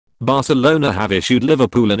Barcelona have issued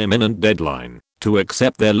Liverpool an imminent deadline to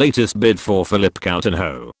accept their latest bid for Philippe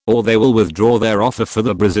Coutinho, or they will withdraw their offer for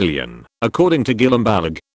the Brazilian, according to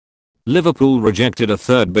Guillem. Liverpool rejected a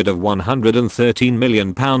third bid of £113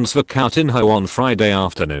 million for Coutinho on Friday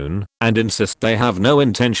afternoon, and insist they have no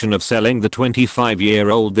intention of selling the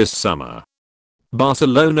 25-year-old this summer.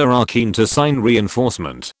 Barcelona are keen to sign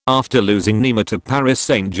reinforcement after losing Neymar to Paris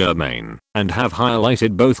Saint-Germain, and have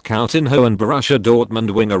highlighted both Coutinho and Borussia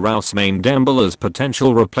Dortmund winger Ousmane Dembele as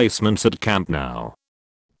potential replacements at Camp Nou.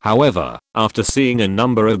 However, after seeing a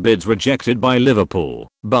number of bids rejected by Liverpool,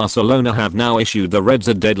 Barcelona have now issued the Reds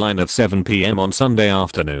a deadline of 7 p.m. on Sunday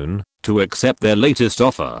afternoon to accept their latest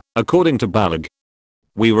offer, according to Balag.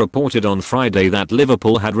 We reported on Friday that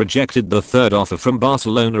Liverpool had rejected the third offer from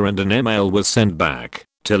Barcelona, and an email was sent back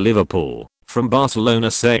to Liverpool from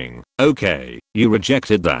Barcelona saying, "Okay, you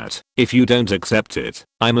rejected that. If you don't accept it,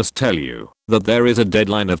 I must tell you that there is a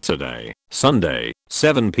deadline of today, Sunday,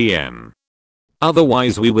 7 p.m.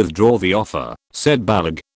 Otherwise we withdraw the offer," said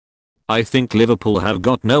Balag. I think Liverpool have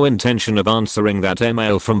got no intention of answering that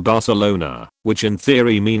email from Barcelona, which in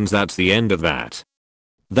theory means that's the end of that.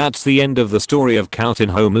 That's the end of the story of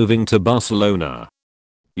Coutinho moving to Barcelona.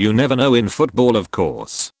 You never know in football, of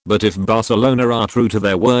course, but if Barcelona are true to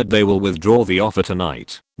their word, they will withdraw the offer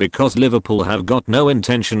tonight, because Liverpool have got no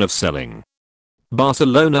intention of selling.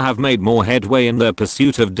 Barcelona have made more headway in their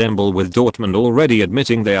pursuit of Dembele, with Dortmund already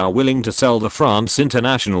admitting they are willing to sell the France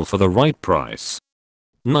international for the right price.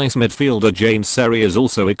 Nice midfielder Jane Seri is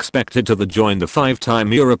also expected to join the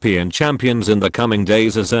 5-time European champions in the coming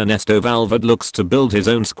days, as Ernesto Valverde looks to build his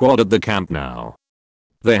own squad at the Camp Nou.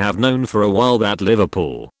 They have known for a while that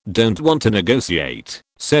Liverpool don't want to negotiate,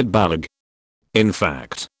 said Balag. In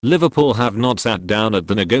fact, Liverpool have not sat down at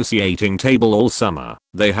the negotiating table all summer.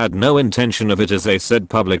 They had no intention of it, as they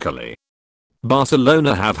said publicly.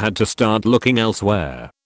 Barcelona have had to start looking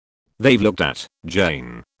elsewhere. They've looked at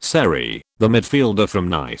Jane Seri, the midfielder from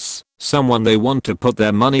Nice, someone they want to put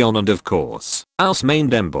their money on, and of course, Ousmane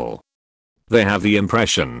Dembele. They have the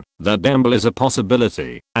impression that Dembele is a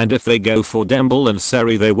possibility, and if they go for Dembele and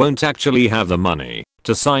Seri, they won't actually have the money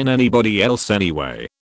to sign anybody else anyway.